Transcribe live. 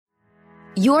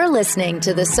You're listening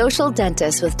to The Social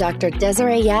Dentist with Dr.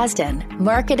 Desiree Yazdan,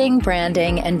 marketing,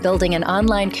 branding, and building an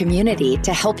online community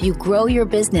to help you grow your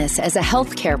business as a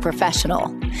healthcare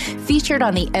professional. Featured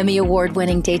on the Emmy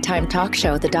Award-winning daytime talk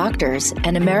show, The Doctors,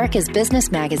 and America's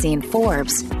Business magazine,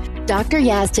 Forbes, Dr.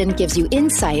 Yazdan gives you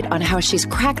insight on how she's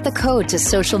cracked the code to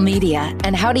social media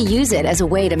and how to use it as a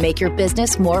way to make your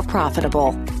business more profitable.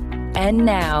 And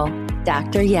now,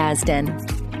 Dr.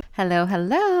 Yazdan.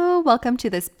 Hello. Welcome to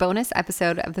this bonus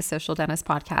episode of the Social Dentist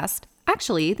Podcast.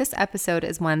 Actually, this episode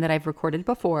is one that I've recorded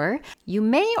before. You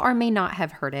may or may not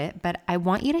have heard it, but I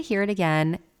want you to hear it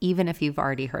again, even if you've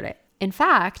already heard it. In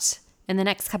fact, in the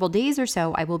next couple days or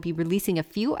so, I will be releasing a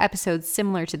few episodes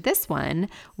similar to this one,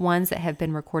 ones that have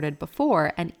been recorded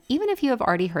before. And even if you have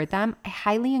already heard them, I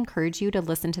highly encourage you to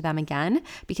listen to them again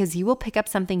because you will pick up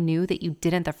something new that you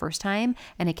didn't the first time,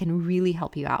 and it can really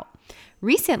help you out.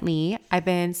 Recently, I've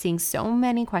been seeing so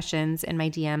many questions in my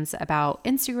DMs about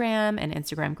Instagram and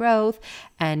Instagram growth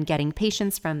and getting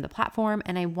patients from the platform,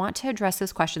 and I want to address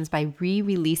those questions by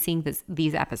re-releasing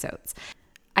these episodes.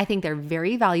 I think they're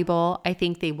very valuable. I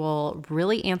think they will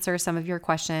really answer some of your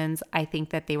questions. I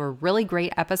think that they were really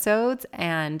great episodes,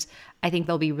 and I think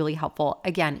they'll be really helpful.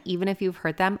 Again, even if you've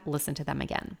heard them, listen to them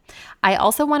again. I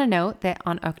also want to note that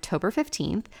on October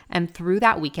 15th and through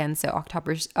that weekend, so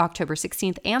October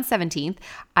 16th and 17th,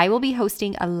 I will be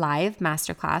hosting a live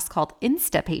masterclass called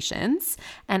Instapatients,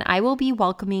 and I will be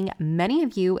welcoming many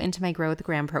of you into my Grow with the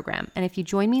Gram program. And if you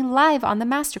join me live on the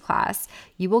masterclass,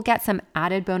 you will get some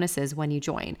added bonuses when you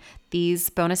join. These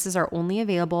bonuses are only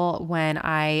available when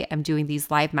I am doing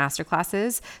these live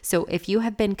masterclasses. So if you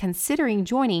have been considering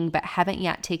joining but haven't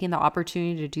yet taken the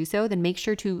opportunity to do so, then make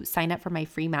sure to sign up for my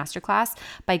free masterclass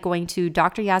by going to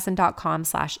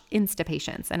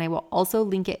dryazdan.com/instapatients. And I will also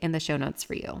link it in the show notes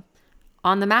for you.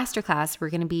 On the masterclass, we're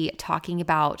going to be talking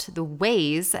about the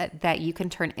ways that you can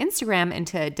turn Instagram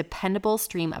into a dependable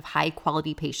stream of high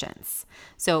quality patients.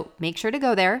 So make sure to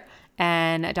go there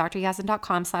and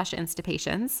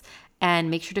dryazdan.com/instapatients and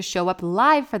make sure to show up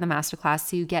live for the masterclass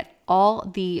so you get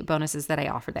all the bonuses that I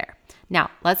offer there. Now,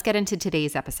 let's get into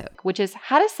today's episode, which is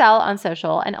how to sell on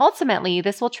social. And ultimately,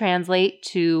 this will translate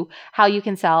to how you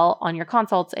can sell on your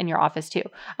consults in your office too.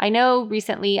 I know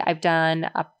recently I've done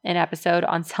an episode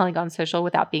on selling on social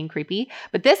without being creepy,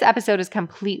 but this episode is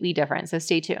completely different. So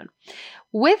stay tuned.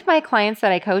 With my clients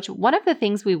that I coach, one of the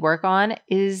things we work on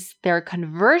is their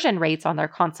conversion rates on their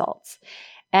consults.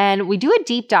 And we do a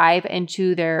deep dive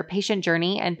into their patient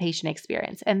journey and patient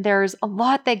experience. And there's a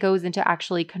lot that goes into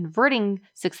actually converting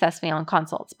successfully on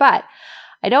consults. But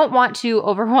I don't want to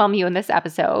overwhelm you in this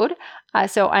episode.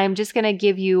 So I'm just going to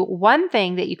give you one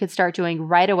thing that you could start doing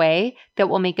right away that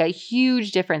will make a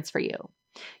huge difference for you.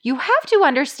 You have to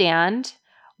understand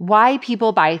why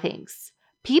people buy things.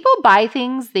 People buy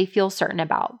things they feel certain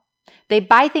about. They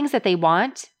buy things that they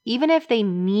want. Even if they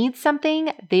need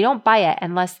something, they don't buy it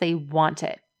unless they want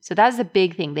it. So that's a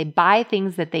big thing. They buy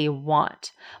things that they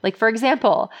want. Like, for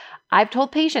example, I've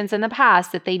told patients in the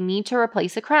past that they need to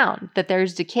replace a crown, that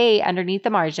there's decay underneath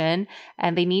the margin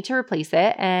and they need to replace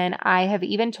it. And I have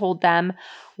even told them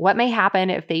what may happen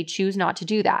if they choose not to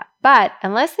do that. But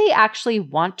unless they actually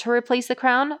want to replace the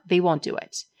crown, they won't do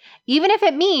it. Even if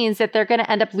it means that they're going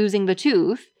to end up losing the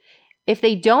tooth, if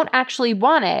they don't actually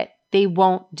want it, they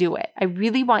won't do it. I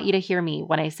really want you to hear me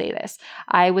when I say this.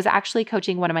 I was actually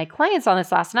coaching one of my clients on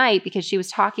this last night because she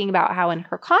was talking about how in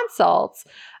her consults,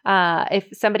 if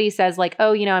somebody says like,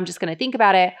 oh, I'm just going to think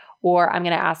about it, or I'm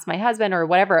going to ask my husband or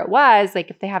whatever it was, like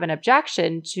if they have an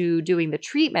objection to doing the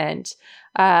treatment,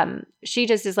 she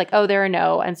just is like, oh, they're a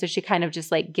no. And so she kind of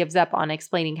just like gives up on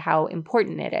explaining how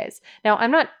important it is. Now,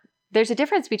 there's a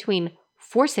difference between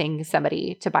forcing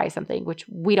somebody to buy something, which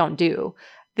we don't do.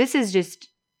 This is just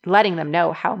letting them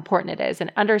know how important it is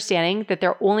and understanding that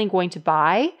they're only going to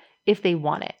buy if they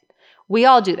want it. We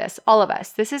all do this, all of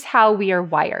us. This is how we are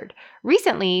wired.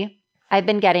 Recently, I've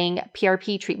been getting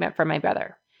PRP treatment from my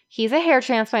brother. He's a hair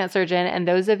transplant surgeon, and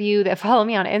those of you that follow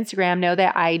me on Instagram know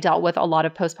that I dealt with a lot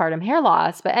of postpartum hair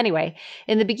loss. But anyway,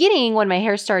 in the beginning, when my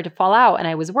hair started to fall out and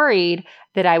I was worried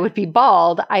that I would be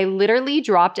bald, I literally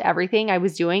dropped everything I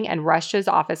was doing and rushed to his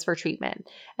office for treatment.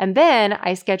 And then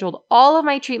I scheduled all of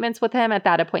my treatments with him at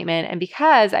that appointment. And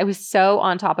because I was so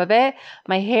on top of it,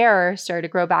 my hair started to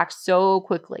grow back so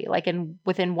quickly. Like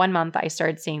within 1 month, I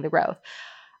started seeing the growth.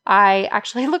 I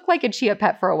actually looked like a chia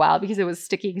pet for a while because it was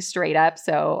sticking straight up.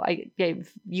 So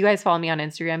if you guys follow me on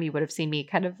Instagram, you would have seen me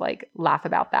kind of like laugh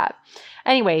about that.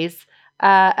 Anyways,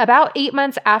 About 8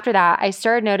 months after that, I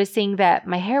started noticing that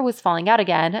my hair was falling out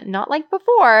again, not like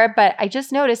before, but I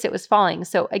just noticed it was falling.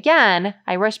 So again,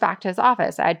 I rushed back to his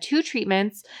office. I had 2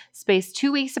 treatments spaced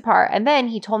 2 weeks apart, and then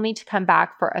he told me to come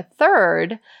back for a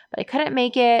third, but I couldn't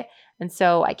make it. And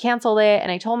so I canceled it,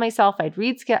 and I told myself I'd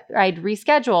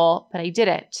reschedule, but I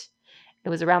didn't. It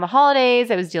was around the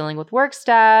holidays. I was dealing with work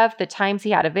stuff. The times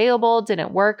he had available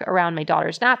didn't work around my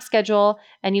daughter's nap schedule.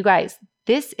 And you guys,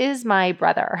 this is my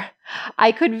brother.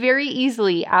 I could very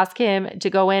easily ask him to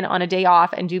go in on a day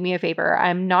off and do me a favor.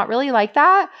 I'm not really like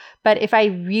that, but if I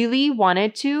really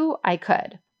wanted to, I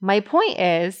could. My point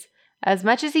is, as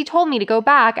much as he told me to go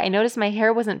back, I noticed my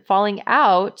hair wasn't falling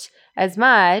out as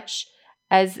much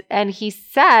and he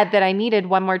said that I needed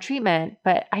one more treatment,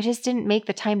 but I just didn't make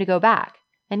the time to go back.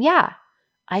 And yeah,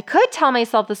 I could tell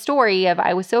myself the story of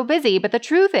I was so busy, but the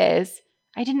truth is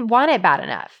I didn't want it bad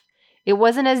enough. It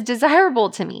wasn't as desirable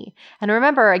to me. And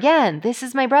remember, again, this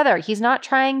is my brother. He's not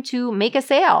trying to make a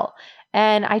sale.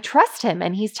 And I trust him,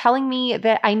 and he's telling me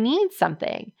that I need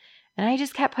something. And I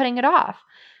just kept putting it off.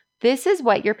 This is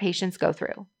what your patients go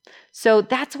through. So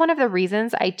that's one of the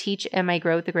reasons I teach in my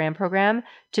Grow with the Gram program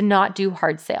to not do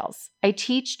hard sales. I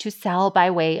teach to sell by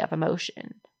way of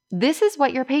emotion. This is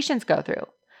what your patients go through.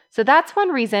 So that's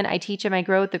one reason I teach in my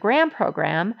Grow with the Gram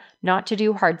program not to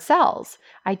do hard sells.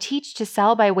 I teach to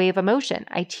sell by way of emotion.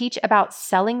 I teach about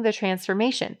selling the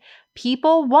transformation.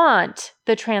 People want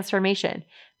the transformation.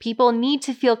 People need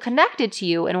to feel connected to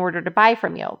you in order to buy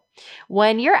from you.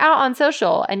 When you're out on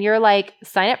social and you're like,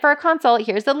 sign up for a consult,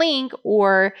 here's the link,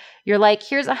 or you're like,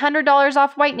 here's $100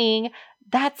 off whitening,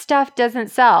 that stuff doesn't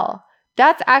sell.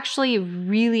 That's actually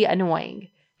really annoying.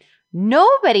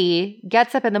 Nobody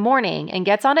gets up in the morning and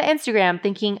gets onto Instagram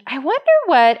thinking, I wonder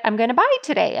what I'm going to buy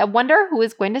today. I wonder who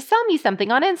is going to sell me something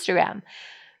on Instagram.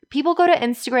 People go to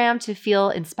Instagram to feel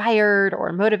inspired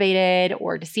or motivated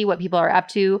or to see what people are up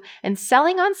to. And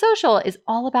selling on social is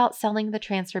all about selling the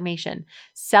transformation,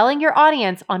 selling your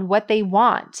audience on what they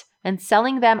want and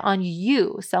selling them on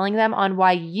you, selling them on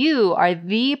why you are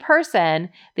the person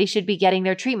they should be getting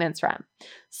their treatments from.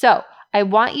 So I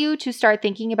want you to start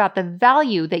thinking about the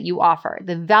value that you offer,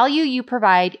 the value you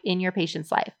provide in your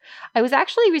patient's life. I was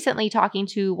actually recently talking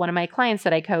to one of my clients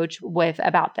that I coach with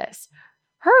about this.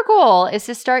 Her goal is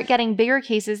to start getting bigger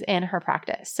cases in her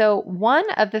practice. So one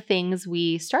of the things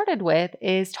we started with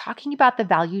is talking about the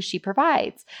value she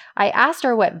provides. I asked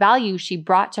her what value she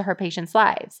brought to her patients'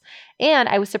 lives. And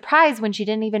I was surprised when she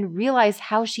didn't even realize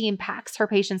how she impacts her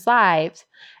patients' lives.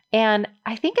 And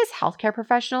I think as healthcare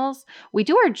professionals, we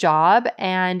do our job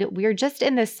and we're just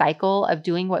in this cycle of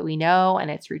doing what we know and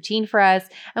it's routine for us.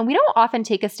 And we don't often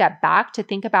take a step back to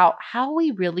think about how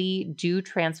we really do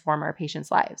transform our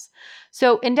patients' lives.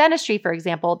 So in dentistry, for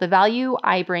example, the value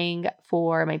I bring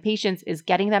for my patients is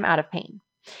getting them out of pain.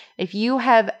 If you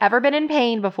have ever been in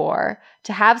pain before,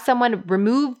 to have someone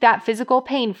remove that physical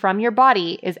pain from your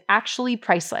body is actually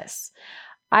priceless.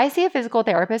 I see a physical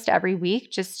therapist every week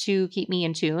just to keep me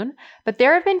in tune, but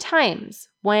there have been times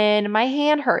when my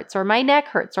hand hurts or my neck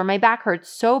hurts or my back hurts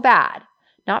so bad,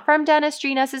 not from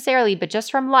dentistry necessarily, but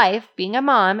just from life, being a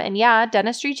mom, and yeah,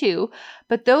 dentistry too,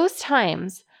 but those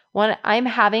times when I'm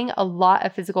having a lot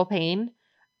of physical pain,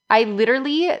 I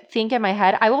literally think in my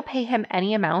head, I will pay him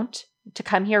any amount to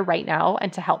come here right now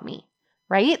and to help me,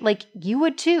 right? Like you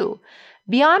would too.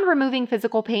 Beyond removing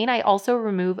physical pain, I also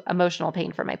remove emotional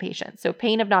pain for my patients. So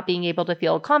pain of not being able to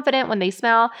feel confident when they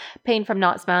smile, pain from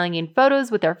not smiling in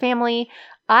photos with their family.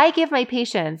 I give my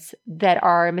patients that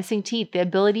are missing teeth the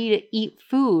ability to eat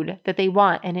food that they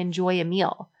want and enjoy a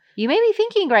meal. You may be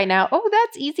thinking right now, oh,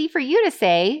 that's easy for you to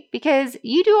say because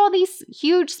you do all these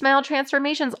huge smile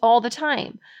transformations all the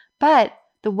time. But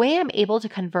the way I'm able to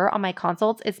convert on my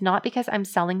consults is not because I'm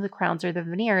selling the crowns or the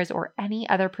veneers or any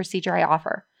other procedure I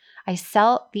offer. I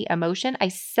sell the emotion. I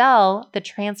sell the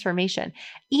transformation.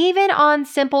 Even on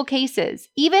simple cases,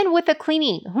 even with a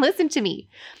cleaning, listen to me,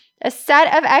 a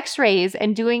set of x-rays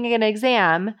and doing an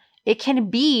exam, it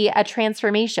can be a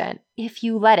transformation if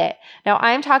you let it. Now,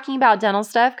 I'm talking about dental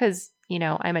stuff because,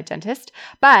 I'm a dentist,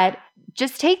 but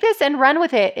just take this and run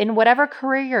with it in whatever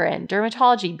career you're in,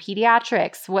 dermatology,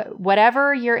 pediatrics,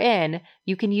 whatever you're in,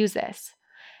 you can use this.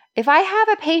 If I have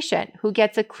a patient who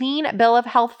gets a clean bill of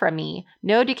health from me,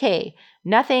 no decay,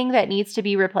 nothing that needs to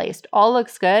be replaced, all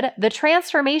looks good, the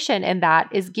transformation in that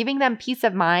is giving them peace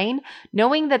of mind,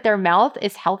 knowing that their mouth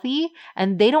is healthy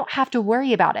and they don't have to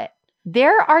worry about it.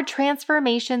 There are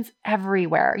transformations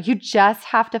everywhere. You just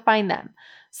have to find them.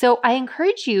 So I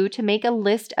encourage you to make a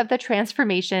list of the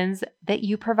transformations that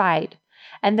you provide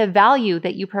and the value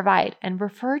that you provide and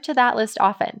refer to that list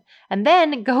often. And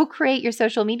then go create your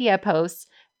social media posts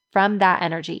from that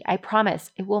energy. I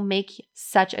promise it will make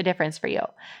such a difference for you.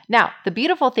 Now, the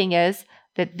beautiful thing is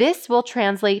that this will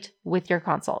translate with your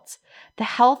consults. The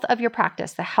health of your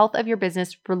practice, the health of your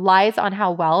business relies on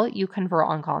how well you convert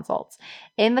on consults.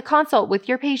 In the consult with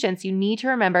your patients, you need to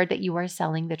remember that you are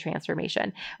selling the transformation.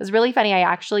 It was really funny. I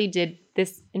actually did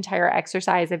this entire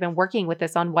exercise. I've been working with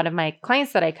this on one of my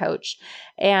clients that I coach,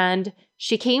 and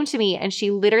she came to me and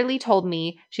she literally told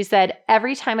me, she said,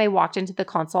 every time I walked into the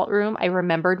consult room, I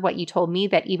remembered what you told me,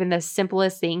 that even the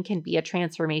simplest thing can be a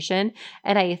transformation.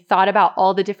 And I thought about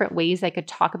all the different ways I could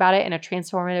talk about it in a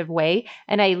transformative way.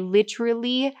 And I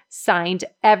literally signed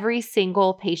every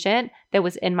single patient that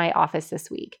was in my office this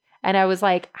week. And I was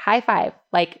like, high five,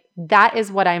 like that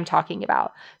is what I'm talking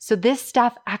about. So this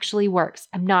stuff actually works.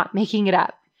 I'm not making it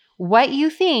up. What you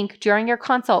think during your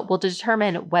consult will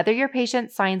determine whether your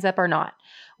patient signs up or not.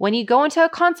 When you go into a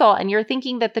consult and you're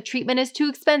thinking that the treatment is too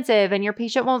expensive and your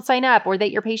patient won't sign up, or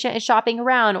that your patient is shopping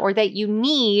around, or that you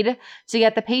need to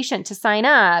get the patient to sign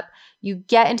up, you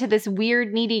get into this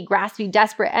weird, needy, graspy,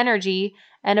 desperate energy.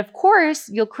 And of course,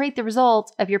 you'll create the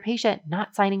result of your patient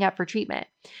not signing up for treatment.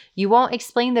 You won't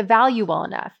explain the value well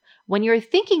enough. When you're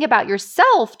thinking about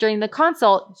yourself during the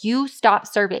consult, you stop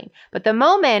serving. But the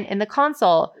moment in the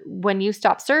consult when you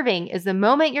stop serving is the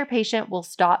moment your patient will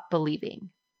stop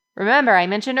believing. Remember, I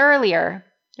mentioned earlier,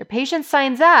 your patient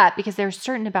signs up because they're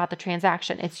certain about the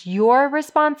transaction. It's your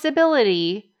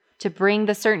responsibility to bring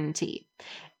the certainty.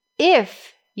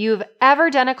 If you've ever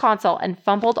done a consult and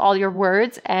fumbled all your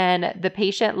words and the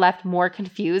patient left more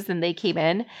confused than they came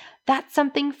in, that's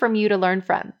something from you to learn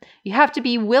from. You have to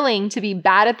be willing to be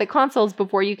bad at the consults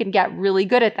before you can get really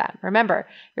good at them. Remember,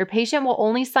 your patient will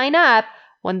only sign up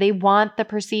when they want the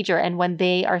procedure and when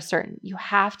they are certain. You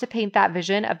have to paint that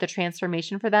vision of the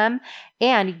transformation for them,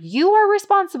 and you are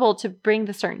responsible to bring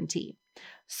the certainty.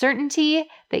 Certainty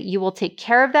that you will take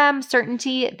care of them,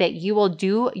 certainty that you will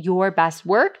do your best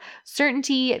work,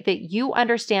 certainty that you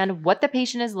understand what the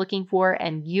patient is looking for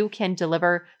and you can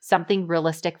deliver something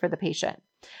realistic for the patient.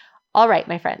 All right,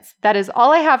 my friends, that is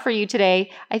all I have for you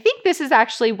today. I think this is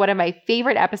actually one of my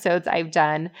favorite episodes I've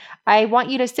done. I want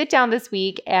you to sit down this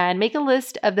week and make a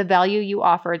list of the value you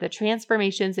offer, the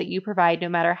transformations that you provide, no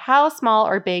matter how small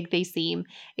or big they seem.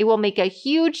 It will make a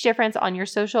huge difference on your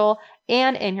social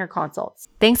and in your consults.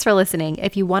 Thanks for listening.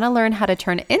 If you want to learn how to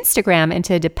turn Instagram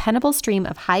into a dependable stream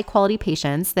of high quality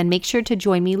patients, then make sure to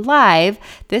join me live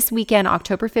this weekend,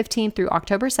 October 15th through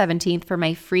October 17th for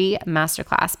my free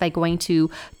masterclass by going to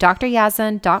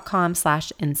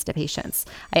dryazdan.com/instapatients.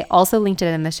 I also linked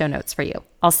it in the show notes for you.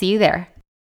 I'll see you there.